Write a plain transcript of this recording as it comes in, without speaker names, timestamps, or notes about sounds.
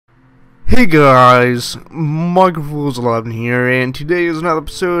Hey guys, Microphones11 here, and today is another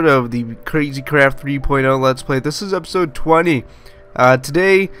episode of the Crazy Craft 3.0 Let's Play. This is episode 20.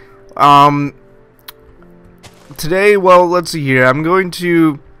 Today, well, let's see here. I'm going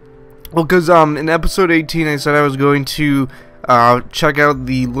to, because in episode 18 I said I was going to check out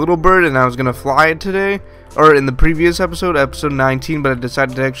the little bird and I was gonna fly it today, or in the previous episode, episode 19, but I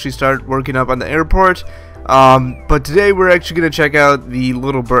decided to actually start working up on the airport. But today we're actually going to check out the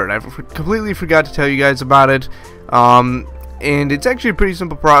little bird. I completely forgot to tell you guys about it, and it's actually a pretty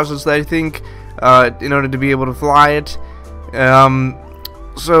simple process that I think, in order to be able to fly it.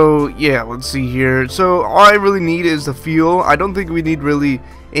 So yeah, let's see here. So all I really need is the fuel. I don't think we need really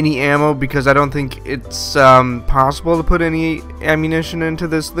any ammo because I don't think it's possible to put any ammunition into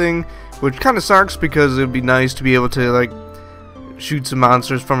this thing, which kind of sucks because it would be nice to be able to like shoot some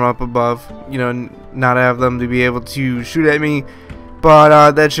monsters from up above, you know, not have them to be able to shoot at me,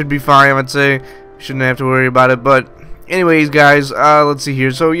 but that should be fine. I would say shouldn't have to worry about it. But anyways guys, let's see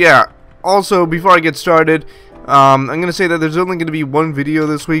here. So yeah, also before I get started, I'm gonna say that there's only gonna be one video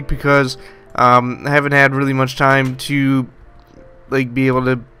this week because I haven't had really much time to like be able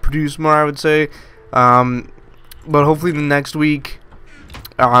to produce more, I would say, but hopefully the next week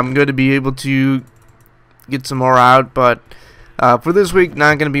I'm going to be able to get some more out. But for this week,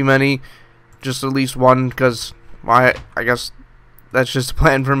 not going to be many, just at least one, because I guess that's just a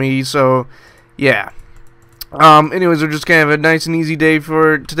plan for me. So yeah, anyways, we're just gonna have a nice and easy day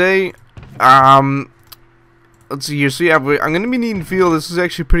for today. Let's see here. So yeah, I'm gonna be needing fuel. This is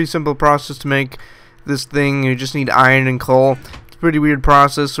actually a pretty simple process to make this thing. You just need iron and coal. It's a pretty weird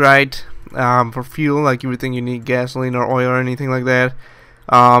process, right? For fuel, like you would think you need gasoline or oil or anything like that.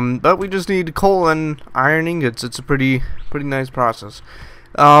 But we just need coal and iron ingots. It's a pretty nice process.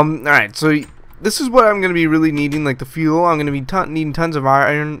 Alright, so this is what I'm going to be really needing, like the fuel. I'm going to be needing tons of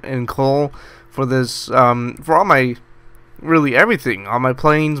iron and coal for this, for all my, really everything. All my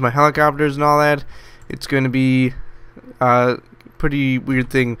planes, my helicopters and all that. It's going to be a pretty weird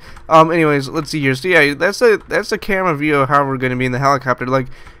thing. Anyways, let's see here. So yeah, that's the camera view of how we're going to be in the helicopter. Like,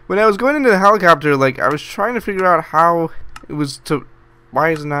 when I was going into the helicopter, like, I was trying to figure out how it was to...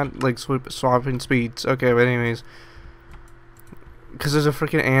 Why is it not, like, swapping speeds? Okay, but anyways. Because there's a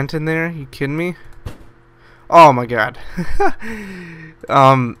freaking ant in there? You kidding me? Oh my god.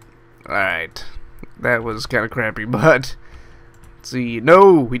 Alright. That was kind of crappy, but... Let's see.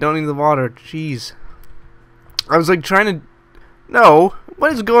 No! We don't need the water. Jeez. I was, like, trying to... No!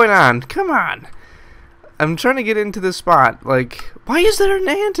 What is going on? Come on! I'm trying to get into this spot. Like, why is there an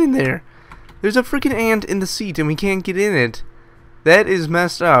ant in there? There's a freaking ant in the seat and we can't get in it. That is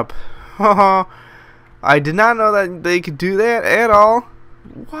messed up. I did not know that they could do that at all.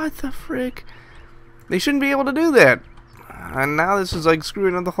 What the frick? They shouldn't be able to do that. And now this is like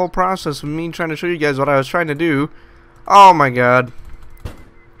screwing up the whole process of me trying to show you guys what I was trying to do. Oh my god.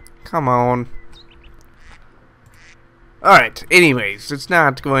 Come on. Alright, anyways, it's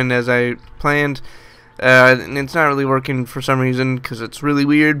not going as I planned. And it's not really working for some reason because it's really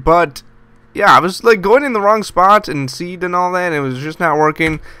weird, but... Yeah, I was like going in the wrong spot and seed and all that, and it was just not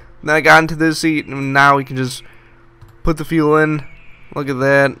working. Then I got into this seat, and now we can just put the fuel in. Look at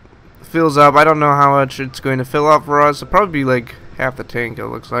that. It fills up. I don't know how much it's going to fill up for us. It'll probably be like half the tank, it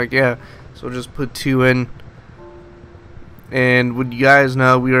looks like. Yeah, so we'll just put 2 in. And would you guys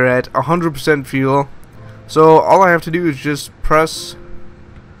know, we are at 100% fuel. So all I have to do is just press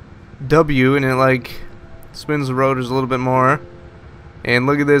W, and it like spins the rotors a little bit more. And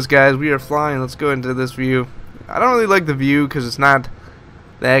look at this, guys, we are flying. Let's go into this view. I don't really like the view because it's not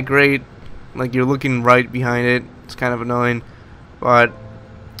that great. Like, you're looking right behind it. It's kind of annoying. But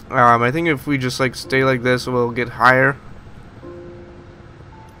I think if we just like stay like this, we'll get higher.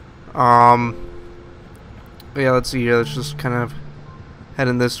 Yeah, let's see here. Let's just kind of head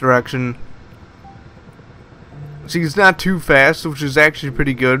in this direction. See, it's not too fast, which is actually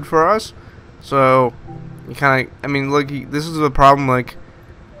pretty good for us. So... You kind of, I mean, look, this is the problem, like,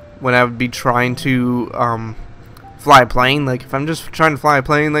 when I would be trying to, fly a plane. Like, if I'm just trying to fly a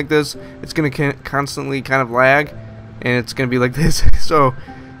plane like this, it's going to constantly kind of lag, and it's going to be like this, so,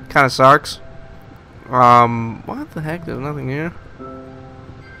 kind of sucks. What the heck, there's nothing here.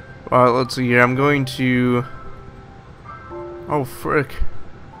 Alright, let's see here, I'm going to, oh, frick,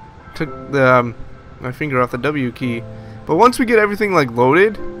 took the, my finger off the W key. But once we get everything, like,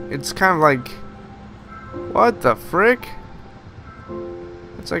 loaded, it's kind of like... What the frick?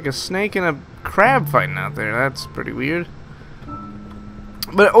 It's like a snake and a crab fighting out there. That's pretty weird.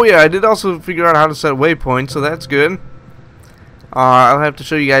 But, oh yeah, I did also figure out how to set waypoints, so that's good. I'll have to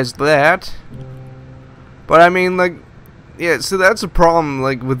show you guys that. But, I mean, like, yeah, so that's a problem,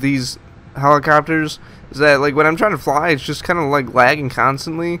 like, with these helicopters is that like when I'm trying to fly, it's just kind of like lagging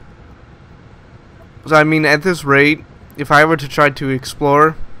constantly. So I mean, at this rate, if I were to try to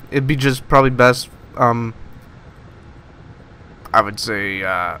explore, it'd be just probably best. I would say,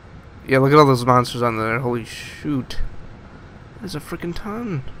 yeah. Look at all those monsters on there. Holy shoot! There's a freaking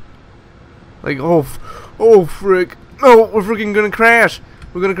ton. Like, oh frick! No, we're freaking gonna crash.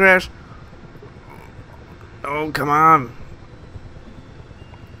 We're gonna crash. Oh, come on!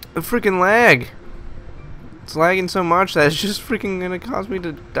 The freaking lag. It's lagging so much that it's just freaking gonna cause me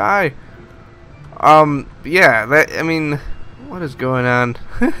to die. Yeah, I mean, what is going on?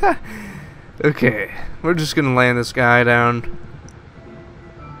 Okay, we're just gonna land this guy down.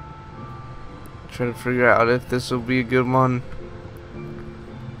 Try to figure out if this will be a good one.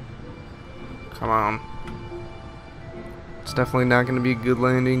 Come on. It's definitely not gonna be a good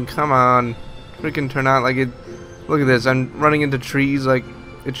landing. Come on. Freaking turn out like it. Look at this, I'm running into trees like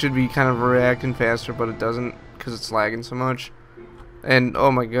it should be kind of reacting faster, but it doesn't because it's lagging so much. And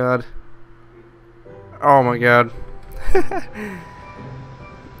oh my god. Oh my god.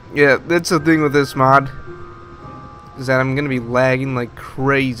 Yeah, that's the thing with this mod, is that I'm gonna be lagging like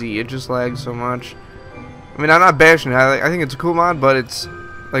crazy. It just lags so much. I mean, I'm not bashing it. I think it's a cool mod, but it's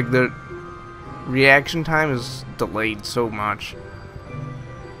like the reaction time is delayed so much.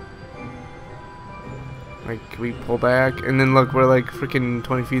 Like, can we pull back? And then look, we're like freaking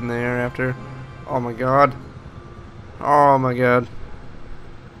 20 feet in the air after. Oh my god. Oh my god.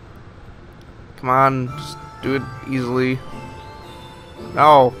 Come on, just do it easily.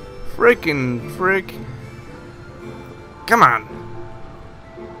 No, freaking frick. Come on.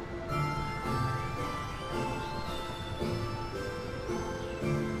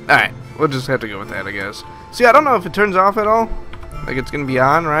 Alright, we'll just have to go with that, I guess. See, I don't know if it turns off at all. Like, it's gonna be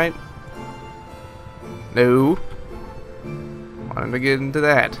on, right? No. Wanted to get into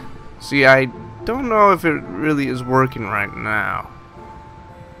that. See, I don't know if it really is working right now.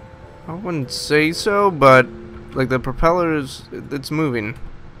 I wouldn't say so, but like the propeller is, it's moving.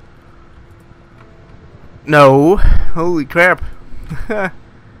 No. Holy crap.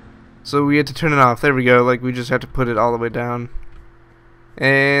 So we had to turn it off. There we go. Like, we just have to put it all the way down.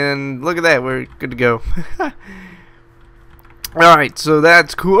 And look at that. We're good to go. Alright, so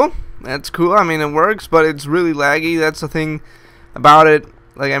that's cool. That's cool. I mean, it works, but it's really laggy. That's the thing about it.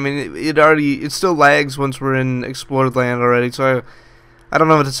 Like, I mean, it still lags once we're in explored land already. So I don't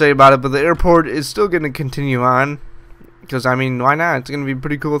know what to say about it, but the airport is still going to continue on. Because, I mean, why not? It's going to be a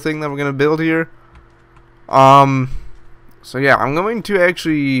pretty cool thing that we're going to build here. So yeah, I'm going to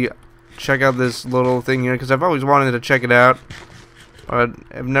actually check out this little thing here, because I've always wanted to check it out. But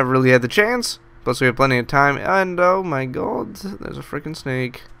I've never really had the chance. Plus, we have plenty of time. And, oh my god, there's a freaking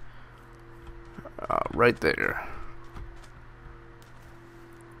snake. Right there.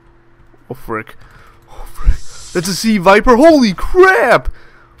 Oh frick. Oh frick. That's a sea viper. Holy crap.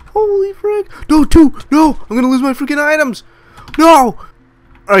 Holy frick. No, no. I'm gonna lose my freaking items. No.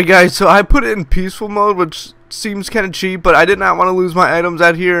 Alright guys, so I put it in peaceful mode, which seems kind of cheap, but I did not want to lose my items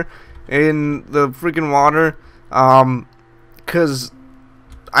out here in the freaking water. Because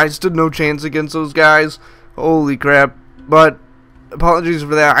I stood no chance against those guys. Holy crap. But apologies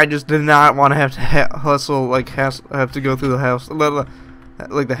for that. I just did not want to have to hustle, like, have to go through the house,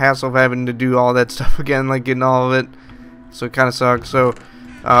 like the hassle of having to do all that stuff again, like getting all of it. So it kind of sucks. So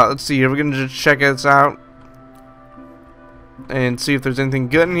let's see here. We're gonna just check this out and see if there's anything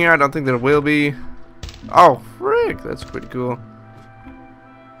good in here. I don't think there will be. Oh frick, that's pretty cool.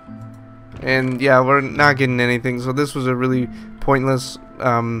 And yeah, we're not getting anything. So this was a really pointless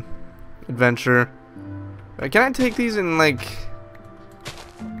adventure. Can I take these and like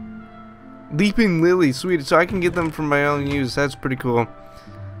Leaping Lily, sweet, so I can get them for my own use. That's pretty cool.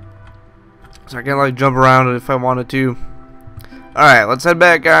 So I can like jump around it if I wanted to. Alright, let's head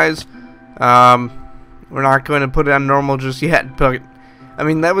back, guys. We're not going to put it on normal just yet, but I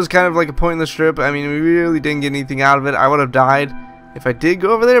mean, that was kind of like a pointless trip. I mean, we really didn't get anything out of it. I would have died if I did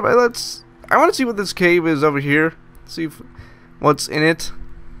go over there, but I want to see what this cave is over here. See what's in it.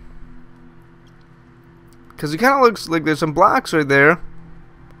 Because it kind of looks like there's some blocks right there.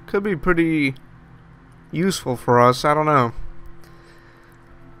 Could be pretty useful for us. I don't know.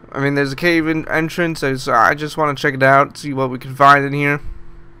 I mean, there's a cave entrance, so I just want to check it out, see what we can find in here.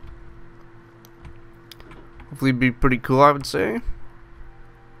 Hopefully it'd be pretty cool, I would say.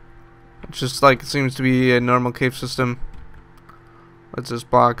 It's just like, it seems to be a normal cave system. What's this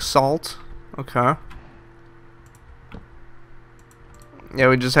block? Salt. Okay. Yeah,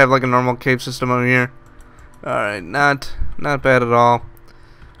 we just have like a normal cave system over here. Alright, not bad at all.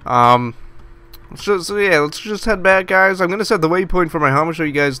 So yeah, let's just head back, guys. I'm gonna set the waypoint for my home and show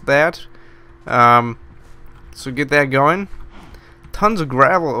you guys that. So get that going. Tons of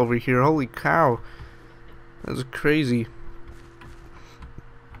gravel over here. Holy cow. That's crazy.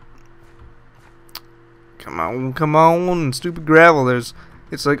 Come on, stupid gravel. It's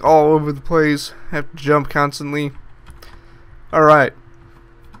like all over the place. Have to jump constantly. Alright.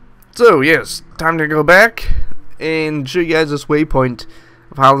 So, yes, time to go back and show you guys this waypoint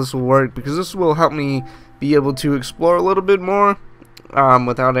of how this will work, because this will help me be able to explore a little bit more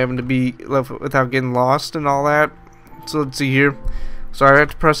without having to be without getting lost and all that. So let's see here. So I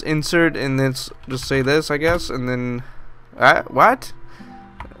have to press insert and then just say this, I guess, and then what?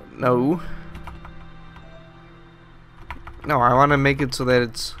 No, I want to make it so that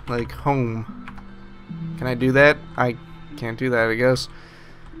it's like home. Can I do that? I can't do that, I guess.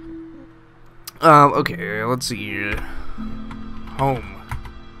 Okay, let's see here. Home.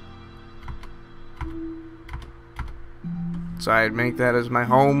 So I'd make that as my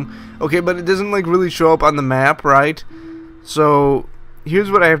home. Okay, but it doesn't like really show up on the map, right? So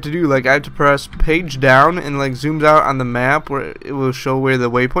here's what I have to do. Like, I have to press page down and like zooms out on the map where it will show where the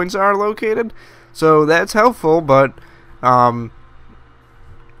waypoints are located. So that's helpful, but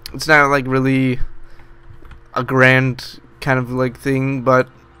it's not like really a grand kind of like thing, but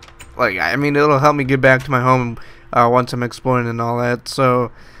like, I mean, it'll help me get back to my home once I'm exploring and all that.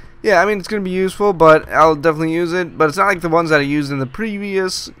 So yeah, I mean, it's gonna be useful, but I'll definitely use it. But it's not like the ones that I used in the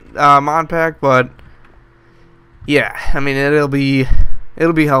previous mod pack. But yeah, I mean, it'll be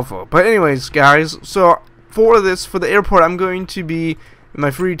helpful. But anyways, guys, so for the airport, I'm going to be in my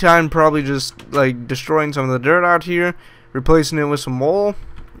free time probably just like destroying some of the dirt out here, replacing it with some wool,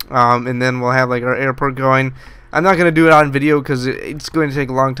 and then we'll have like our airport going. I'm not gonna do it on video because it's going to take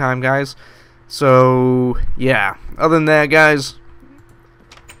a long time, guys. So yeah, other than that, guys,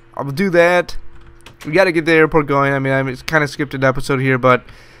 I'll do that. We gotta get the airport going. I mean, I kind of skipped an episode here, but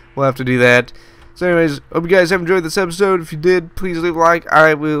we'll have to do that. So anyways, hope you guys have enjoyed this episode. If you did, please leave a like.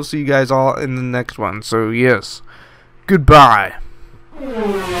 I will see you guys all in the next one. So yes, goodbye.